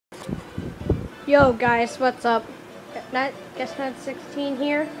Yo guys, what's up? Guess not 16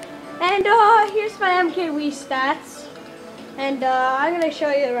 here. And here's my MKWII stats. And I'm gonna show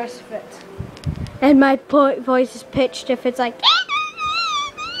you the rest of it. And my voice is pitched if it's like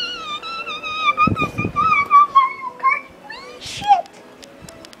shit.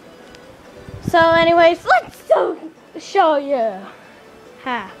 So anyways, let's show you.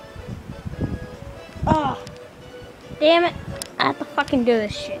 Ha. Oh, damn it. I have to fucking do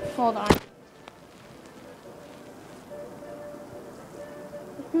this shit. Hold on.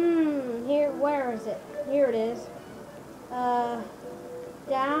 Where is it? Here it is. Down.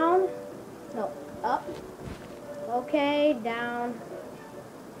 No, up. Okay, down.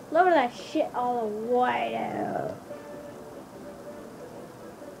 Lower that shit all the way down.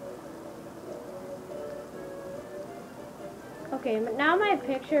 Okay, but now my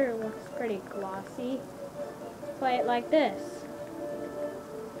picture looks pretty glossy. Play it like this.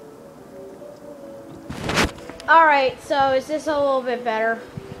 Alright, so is this a little bit better?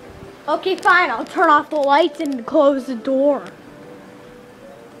 Okay, fine, I'll turn off the lights and close the door.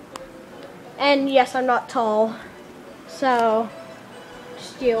 And yes, I'm not tall, so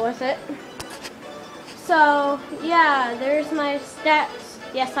just deal with it. So, yeah, there's my stats.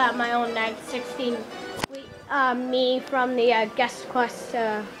 Yes, I have my own 16 me from the Guest Quest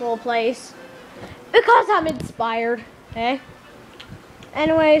role plays. Because I'm inspired, eh?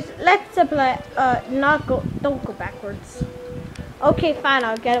 Anyways, let's play, don't go backwards. Okay, fine,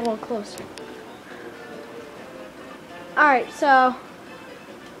 I'll get it one closer. Alright, so.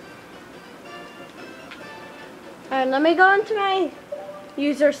 Alright, let me go into my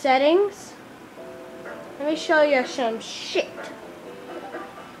user settings. Let me show you some shit.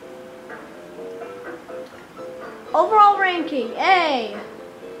 Overall ranking, A.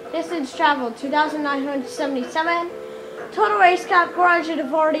 Distance traveled, 2,977. Total race count,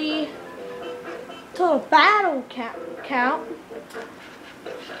 440. Total battle count,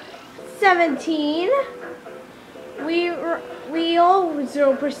 17. Wheel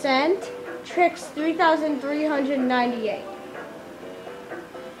 0%. Tricks 3,398.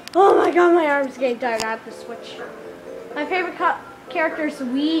 Oh my god, my arm's getting tired. I have to switch. My favorite character is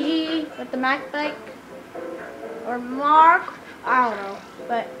Luigi with the Mac bike. Or Mark. I don't know.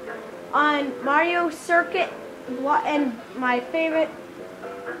 But on Mario Circuit, and my favorite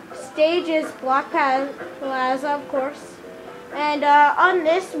stage is Block Plaza, of course. And on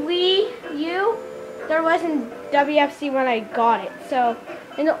this Wii U, there wasn't WFC when I got it. So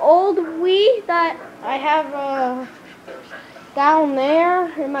in the old Wii that I have down there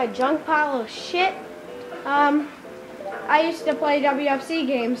in my junk pile of shit, I used to play WFC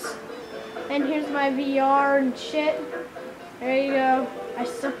games. And here's my VR and shit. There you go. I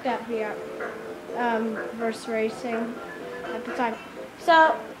sucked at VR versus racing at the time.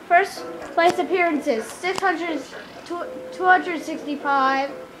 So first place appearances,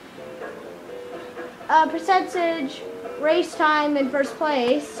 265. Percentage race time in first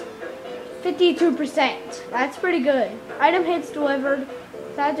place, 52%. That's pretty good. Item hits delivered,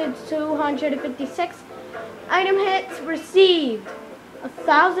 1,256. Item hits received,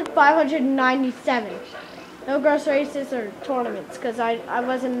 1,597. No gross races or tournaments, because I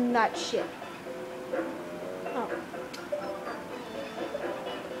wasn't in that shit. Oh.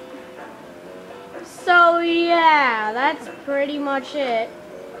 So yeah, that's pretty much it.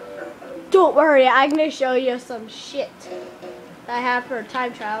 Don't worry, I'm going to show you some shit that I have for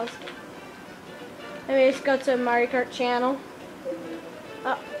time trials. Let me just go to the Mario Kart channel.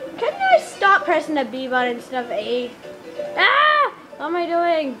 Can I stop pressing the B button instead of A? Ah! What am I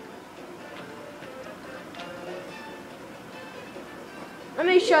doing? Let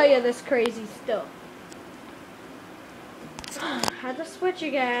me show you this crazy stuff. Had to switch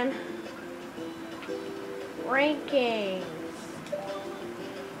again. Rankings.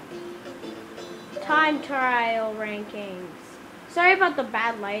 Time trial rankings. Sorry about the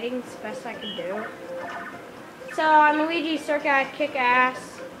bad lighting, it's the best I can do. So I'm Luigi Circuit, I kick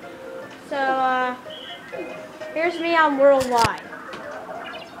ass. So here's me on worldwide.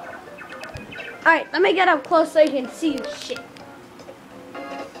 Alright, let me get up close so you can see the shit.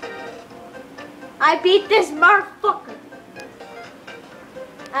 I beat this motherfucker.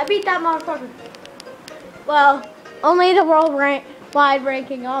 I beat that motherfucker. Well, only the worldwide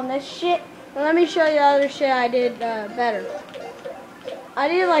ranking on this shit. But let me show you the other shit I did better. I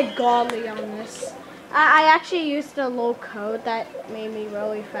did like godly on this. I actually used a low code that made me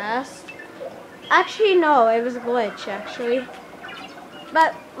really fast. Actually, no, it was a glitch actually.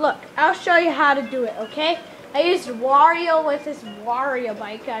 But look, I'll show you how to do it, okay? I used Wario with this Wario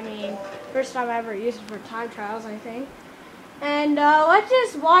bike. I mean, first time I ever used it for time trials, I think. And let's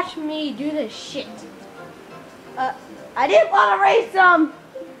just watch me do this shit. I didn't want to race them.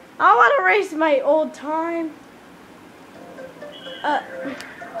 I want to race my old time.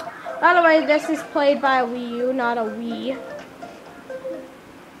 By the way, this is played by a Wii U, not a Wii.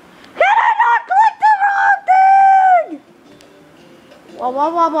 Can I not click the wrong thing? Wow, wow,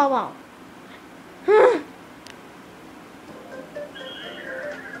 wow, wow, wow.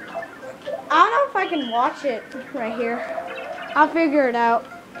 I don't know if I can watch it right here. I'll figure it out.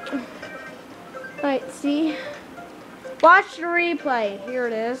 Alright, see? Watch the replay. Here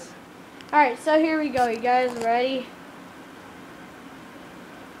it is. Alright, so here we go. You guys ready?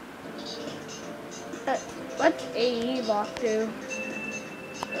 What's AE block do?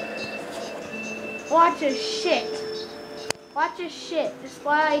 Watch this shit. Watch this shit. This is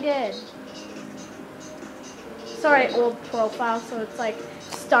what I did. Sorry, old profile, so it's like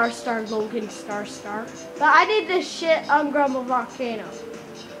star Logan star. But I did this shit on Grumble Volcano.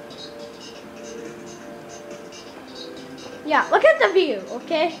 Yeah, look at the view,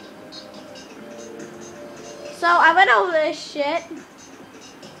 okay? So I went over this shit.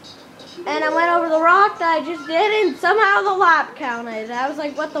 And I went over the rock that I just did, and somehow the lap counted. I was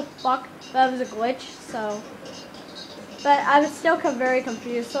like, what the fuck? That was a glitch, so. But I was still very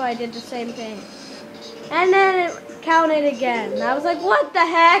confused, so I did the same thing. And then it counted again. I was like, what the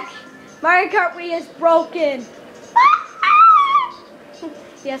heck? Mario Kart Wii is broken.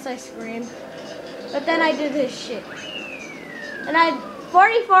 Yes, I screamed. But then I did this shit. And I had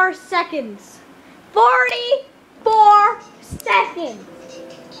 44 seconds. 44 seconds.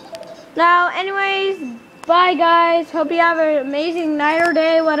 Now, anyways, bye guys. Hope you have an amazing night or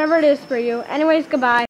day, whatever it is for you. Anyways, goodbye.